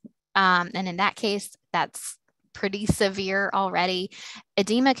present. And in that case, that's pretty severe already.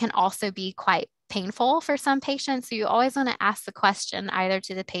 Edema can also be quite painful for some patients. So you always want to ask the question either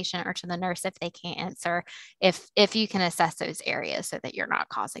to the patient or to the nurse if they can't answer, if you can assess those areas so that you're not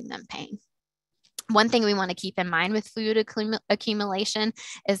causing them pain. One thing we want to keep in mind with fluid accumulation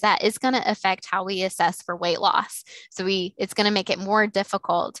is that it's going to affect how we assess for weight loss. So it's going to make it more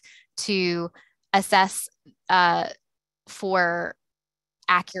difficult to assess for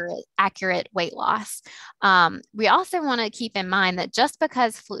accurate weight loss. We also want to keep in mind that just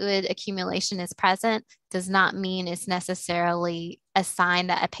because fluid accumulation is present does not mean it's necessarily a sign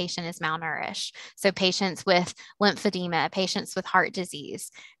that a patient is malnourished. So patients with lymphedema, patients with heart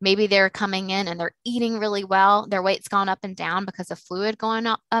disease, maybe they're coming in and they're eating really well. Their weight's gone up and down because of fluid going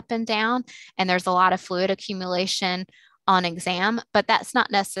up and down, and there's a lot of fluid accumulation on exam, but that's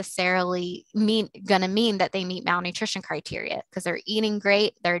not necessarily going to mean that they meet malnutrition criteria because they're eating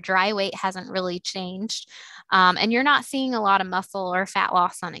great, their dry weight hasn't really changed, and you're not seeing a lot of muscle or fat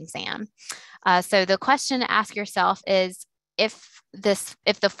loss on exam. So the question to ask yourself is, if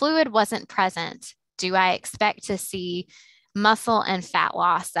the fluid wasn't present, do I expect to see muscle and fat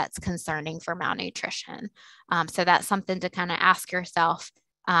loss that's concerning for malnutrition. So that's something to kind of ask yourself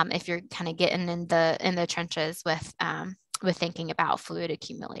if you're kind of getting in the trenches with thinking about fluid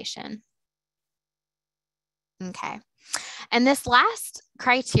accumulation. Okay. And this last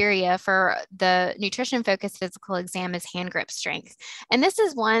criteria for the nutrition-focused physical exam is hand grip strength. And this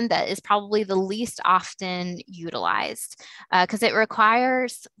is one that is probably the least often utilized because it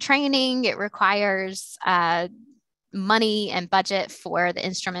requires training, it requires money and budget for the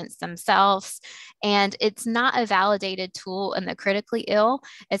instruments themselves. And it's not a validated tool in the critically ill.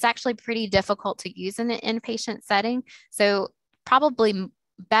 It's actually pretty difficult to use in an inpatient setting. So probably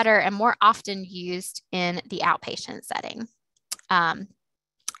better and more often used in the outpatient setting.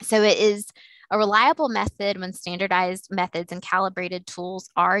 So it is a reliable method when standardized methods and calibrated tools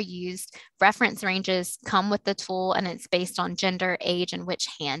are used. Reference ranges come with the tool, and it's based on gender, age, and which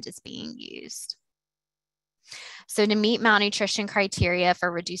hand is being used. So to meet malnutrition criteria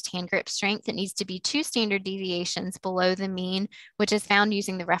for reduced hand grip strength, it needs to be 2 standard deviations below the mean, which is found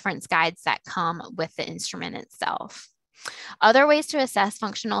using the reference guides that come with the instrument itself. Other ways to assess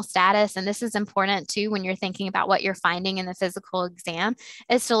functional status, and this is important too when you're thinking about what you're finding in the physical exam,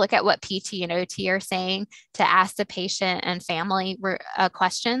 is to look at what PT and OT are saying, to ask the patient and family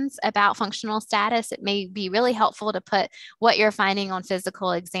questions about functional status. It may be really helpful to put what you're finding on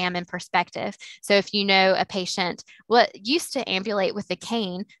physical exam in perspective. So if you know a patient used to ambulate with a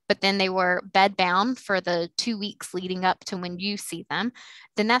cane, but then they were bedbound for the 2 weeks leading up to when you see them,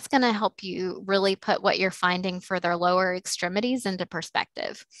 then that's going to help you really put what you're finding for their lower extremities into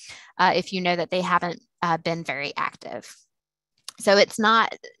perspective if you know that they haven't been very active. So it's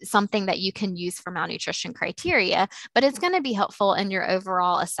not something that you can use for malnutrition criteria, but it's going to be helpful in your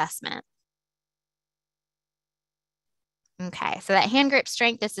overall assessment. Okay, so that hand grip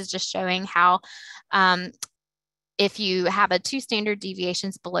strength, this is just showing how if you have a 2 standard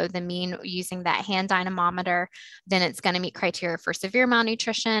deviations below the mean using that hand dynamometer, then it's going to meet criteria for severe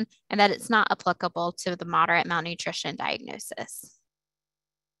malnutrition, and that it's not applicable to the moderate malnutrition diagnosis.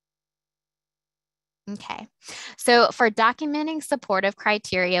 Okay, so for documenting supportive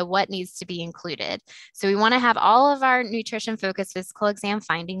criteria, what needs to be included? So we want to have all of our nutrition-focused physical exam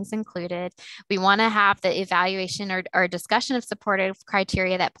findings included. We want to have the evaluation or discussion of supportive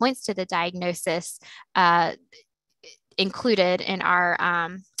criteria that points to the diagnosis included in our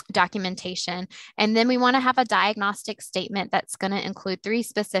documentation. And then we want to have a diagnostic statement that's going to include 3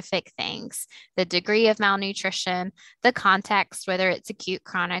 specific things: the degree of malnutrition, the context, whether it's acute,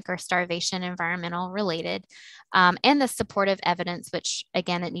 chronic, or starvation, environmental related, and the supportive evidence, which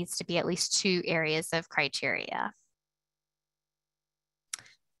again, it needs to be at least 2 areas of criteria.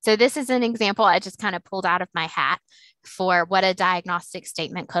 So this is an example I just kind of pulled out of my hat for what a diagnostic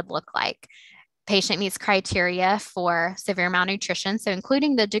statement could look like. Patient meets criteria for severe malnutrition, so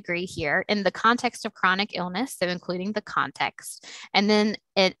including the degree here, in the context of chronic illness, so including the context, and then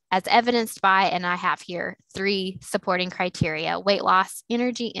it as evidenced by, and I have here 3 supporting criteria: weight loss,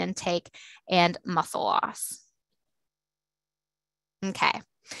 energy intake, and muscle loss. Okay.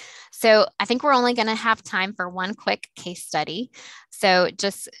 So I think we're only going to have time for one quick case study. So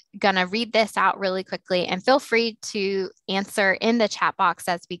just going to read this out really quickly, and feel free to answer in the chat box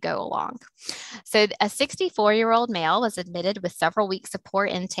as we go along. So a 64-year-old male was admitted with several weeks of poor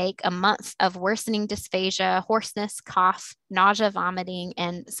intake, a month of worsening dysphagia, hoarseness, cough, nausea, vomiting,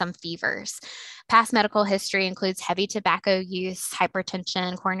 and some fevers. Past medical history includes heavy tobacco use,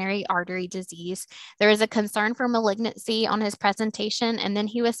 hypertension, coronary artery disease. There was a concern for malignancy on his presentation, and then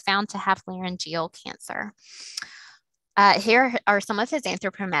he was found to have laryngeal cancer. Here are some of his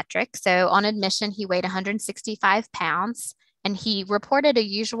anthropometrics. So on admission, he weighed 165 pounds, and he reported a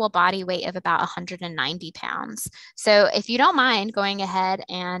usual body weight of about 190 pounds. So if you don't mind going ahead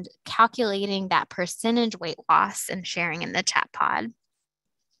and calculating that percentage weight loss and sharing in the chat pod.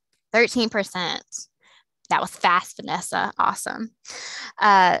 13%. That was fast, Vanessa. Awesome.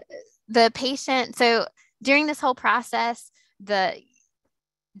 The patient, so during this whole process, the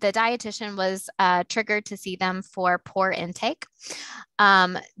dietitian was triggered to see them for poor intake.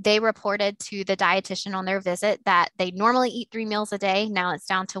 They reported to the dietitian on their visit that they normally eat 3 meals a day. Now it's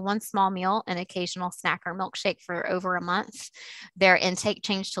down to 1 small meal, an occasional snack or milkshake for over a month. Their intake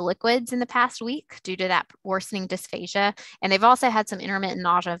changed to liquids in the past week due to that worsening dysphagia. And they've also had some intermittent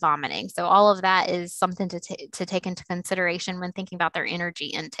nausea, vomiting. So all of that is something to take into consideration when thinking about their energy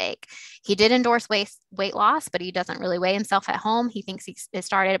intake. He did endorse weight loss, but he doesn't really weigh himself at home. He thinks it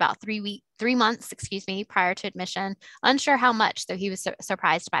started about 3 months, prior to admission. Unsure how much, so he was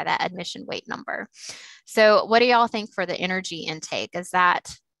surprised by that admission weight number. So what do y'all think for the energy intake? Is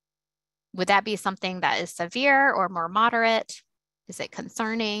that Would that be something that is severe or more moderate? Is it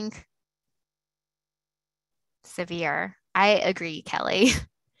concerning? Severe. I agree, Kelly.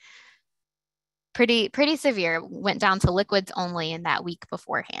 Pretty severe. Went down to liquids only in that week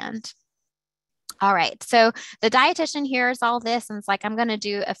beforehand. All right. So the dietitian hears all this and it's like, I'm going to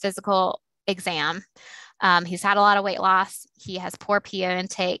do a physical exam. He's had a lot of weight loss. He has poor PO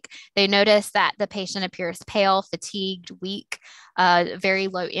intake. They notice that the patient appears pale, fatigued, weak, very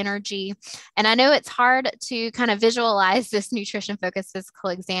low energy. And I know it's hard to kind of visualize this nutrition focused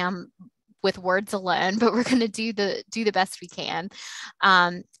physical exam with words alone, but we're going to do the best we can.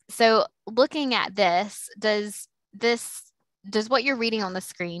 So looking at this, does what you're reading on the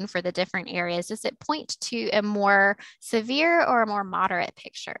screen for the different areas, does it point to a more severe or a more moderate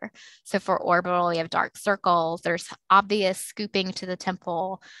picture? So for orbital, we have dark circles, there's obvious scooping to the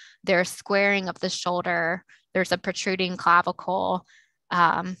temple, there's squaring of the shoulder, there's a protruding clavicle,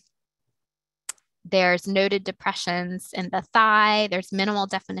 there's noted depressions in the thigh, there's minimal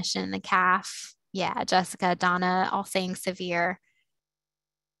definition in the calf. Yeah, Jessica, Donna, all saying severe,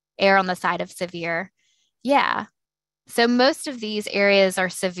 err on the side of severe. Yeah. So most of these areas are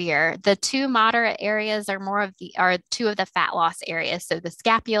severe. The two moderate areas are two of the fat loss areas. So the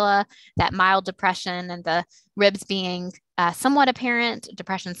scapula, that mild depression, and the ribs being somewhat apparent,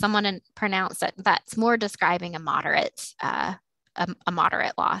 depression somewhat pronounced. That's more describing a moderate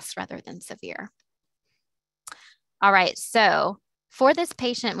loss rather than severe. All right. So for this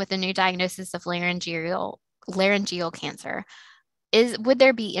patient with a new diagnosis of laryngeal cancer, would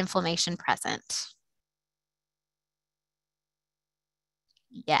there be inflammation present?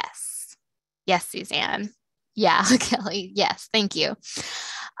 Yes. Yes, Suzanne. Yeah, Kelly. Yes, thank you.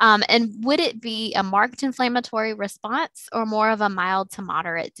 And would it be a marked inflammatory response or more of a mild to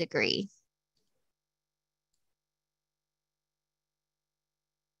moderate degree?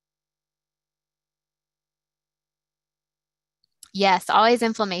 Yes, always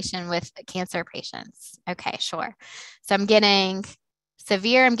inflammation with cancer patients. Okay, sure. So I'm getting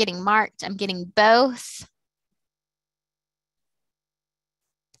severe, I'm getting marked, I'm getting both.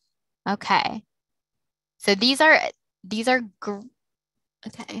 Okay. So these are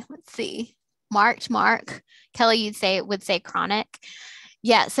okay, let's see. Mark. Kelly, would say chronic.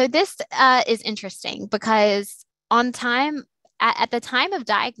 Yeah, so this is interesting because at the time of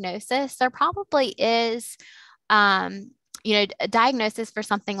diagnosis, there probably is a diagnosis for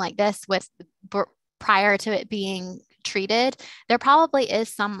something like this prior to it being treated, there probably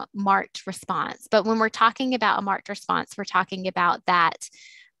is some marked response. But when we're talking about a marked response, we're talking about that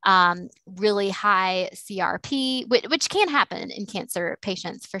really high CRP, which can happen in cancer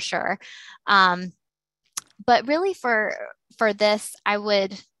patients for sure. But really for this, I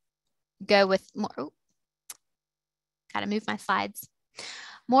would go with more, gotta move my slides,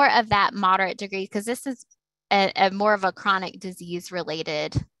 more of that moderate degree, because this is a more of a chronic disease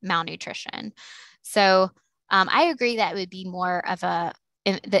related malnutrition. So I agree that it would be more of the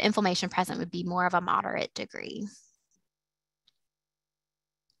inflammation present would be more of a moderate degree.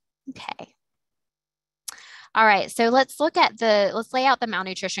 Okay. All right, so let's lay out the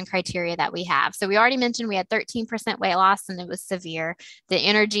malnutrition criteria that we have. So we already mentioned we had 13% weight loss and it was severe. The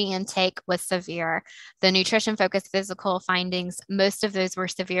energy intake was severe. The nutrition focused physical findings, most of those were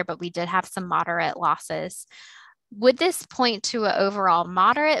severe, but we did have some moderate losses. Would this point to an overall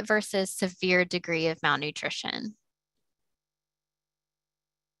moderate versus severe degree of malnutrition?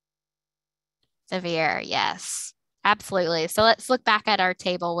 Severe, yes, absolutely. So let's look back at our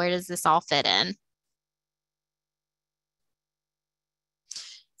table. Where does this all fit in?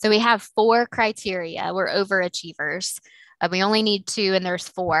 So we have 4 criteria. We're overachievers. We only need 2, and there's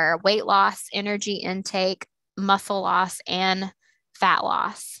 4: weight loss, energy intake, muscle loss, and fat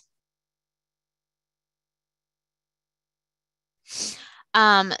loss.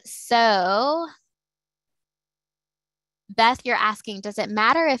 So Beth, you're asking, does it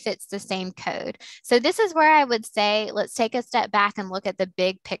matter if it's the same code? So this is where I would say, let's take a step back and look at the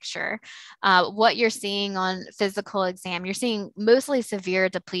big picture. What you're seeing on physical exam, you're seeing mostly severe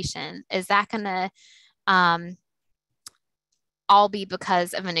depletion. Is that going to all be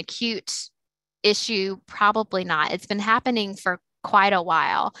because of an acute issue? Probably not. It's been happening for quite a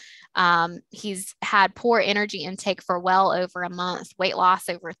while. He's had poor energy intake for well over a month, weight loss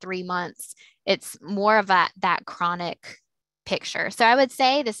over 3 months. It's more of that chronic picture. So I would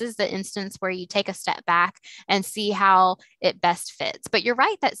say this is the instance where you take a step back and see how it best fits. But you're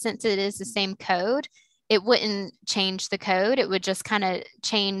right that since it is the same code, it wouldn't change the code. It would just kind of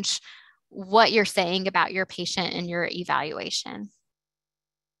change what you're saying about your patient and your evaluation.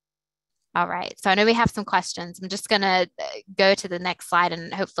 All right, so I know we have some questions. I'm just going to go to the next slide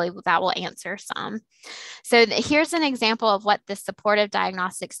and hopefully that will answer some. So here's an example of what this supportive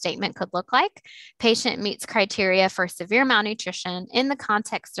diagnostic statement could look like. Patient meets criteria for severe malnutrition in the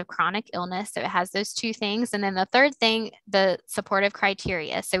context of chronic illness. So it has those two things. And then the third thing, the supportive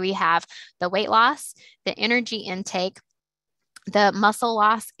criteria. So we have the weight loss, the energy intake, the muscle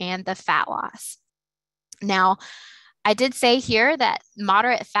loss, and the fat loss. Now, I did say here that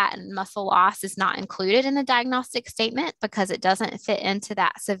moderate fat and muscle loss is not included in the diagnostic statement because it doesn't fit into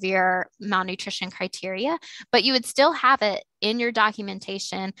that severe malnutrition criteria, but you would still have it in your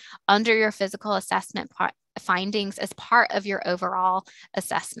documentation under your physical assessment findings as part of your overall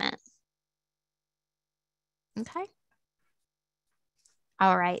assessment. Okay.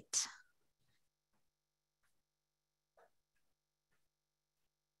 All right.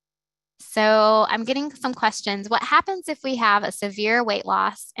 So I'm getting some questions. What happens if we have a severe weight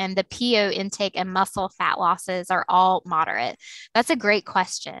loss and the PO intake and muscle fat losses are all moderate? That's a great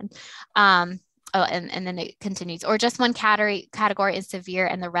question. And then it continues, or just one category is severe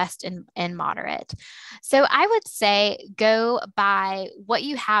and the rest in moderate. So I would say go by what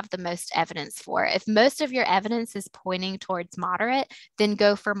you have the most evidence for. If most of your evidence is pointing towards moderate, then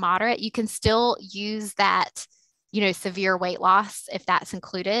go for moderate. You can still use that, severe weight loss if that's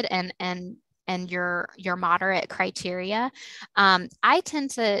included and your moderate criteria. I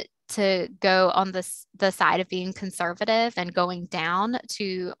tend to go on the side of being conservative and going down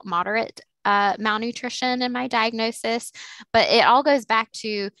to moderate malnutrition in my diagnosis, but it all goes back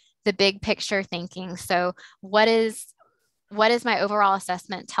to the big picture thinking. So what is my overall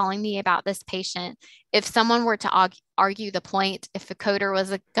assessment telling me about this patient? If someone were to argue the point, if the coder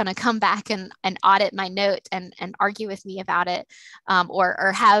was going to come back and audit my note and argue with me about it,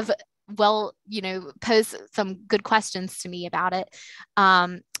 or have, pose some good questions to me about it,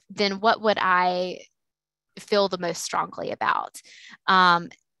 then what would I feel the most strongly about?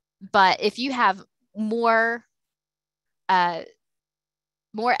 But if you have more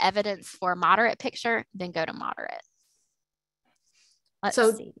evidence for a moderate picture, then go to moderate. Let's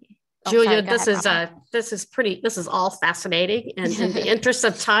see. Julia, this is all fascinating. And in the interest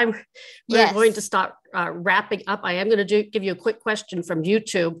of time, we're going to start wrapping up. I am going to give you a quick question from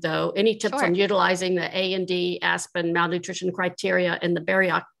YouTube, though. Any tips on utilizing the A&D Aspen malnutrition criteria in the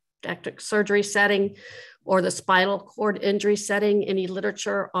bariatric surgery setting or the spinal cord injury setting? Any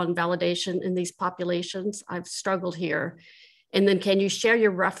literature on validation in these populations? I've struggled here. And then can you share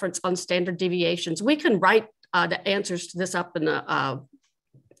your reference on standard deviations? We can write the answers to this up in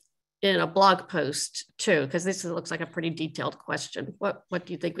a blog post too, because this looks like a pretty detailed question. What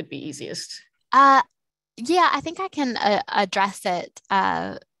do you think would be easiest? Yeah, I think I can address it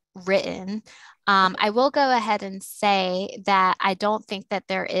written. I will go ahead and say that I don't think that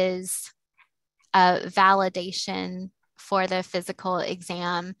there is a validation for the physical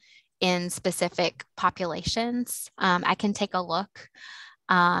exam in specific populations. I can take a look,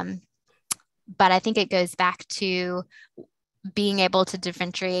 but I think it goes back to being able to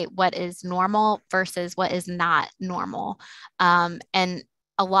differentiate what is normal versus what is not normal. And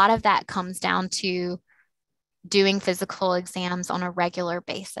a lot of that comes down to doing physical exams on a regular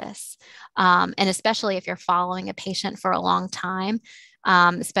basis. And especially if you're following a patient for a long time,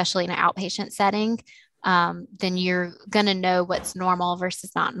 especially in an outpatient setting, then you're going to know what's normal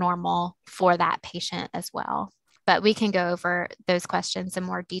versus not normal for that patient as well. But we can go over those questions in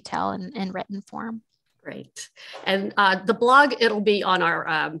more detail in written form. Great. And the blog, it'll be on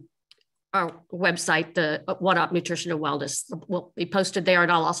our website, the OneOp Nutrition and Wellness. Will be posted there,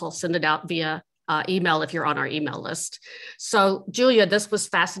 and I'll also send it out via email if you're on our email list. So Julia, this was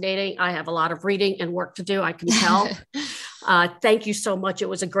fascinating. I have a lot of reading and work to do, I can tell. Thank you so much. It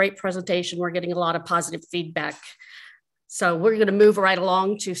was a great presentation. We're getting a lot of positive feedback. So we're going to move right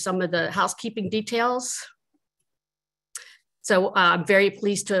along to some of the housekeeping details. So I'm very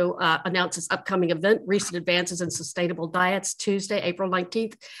pleased to announce this upcoming event, Recent Advances in Sustainable Diets, Tuesday, April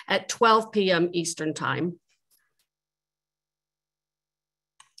 19th at 12 p.m. Eastern Time.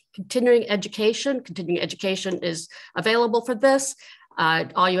 Continuing education is available for this.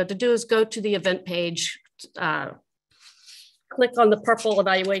 All you have to do is go to the event page, click on the purple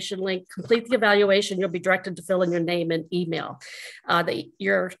evaluation link, complete the evaluation. You'll be directed to fill in your name and email.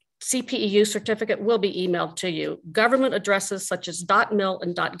 Your CPEU certificate will be emailed to you. Government addresses such as .mil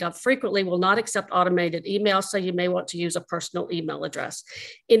and .gov frequently will not accept automated email, so you may want to use a personal email address.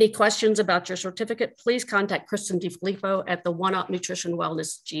 Any questions about your certificate, please contact Kristen DiFilippo at the OneOp Nutrition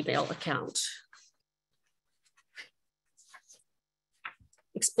Wellness Gmail account.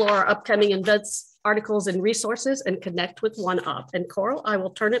 Explore our upcoming events articles and resources, and connect with OneOp. And Coral, I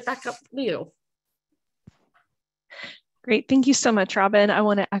will turn it back up to you. Great. Thank you so much, Robin. I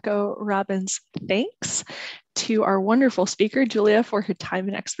want to echo Robin's thanks to our wonderful speaker, Julia, for her time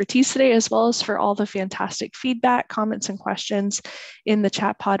and expertise today, as well as for all the fantastic feedback, comments, and questions in the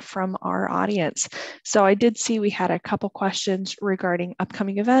chat pod from our audience. So I did see we had a couple questions regarding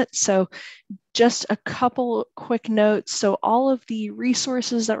upcoming events. So just a couple quick notes. So all of the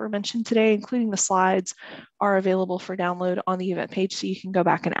resources that were mentioned today, including the slides, are available for download on the event page, so you can go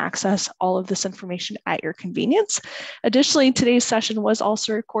back and access all of this information at your convenience. Additionally, today's session was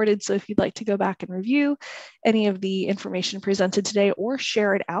also recorded, so if you'd like to go back and review any of the information presented today or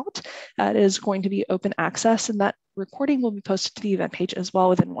share it out, it is going to be open access, and that recording will be posted to the event page as well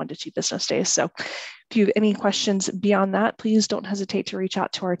within 1 to 2 business days. So if you have any questions beyond that, please don't hesitate to reach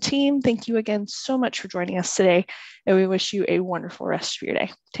out to our team. Thank you again so much for joining us today, and we wish you a wonderful rest of your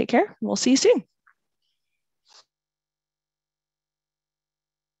day. Take care, and we'll see you soon.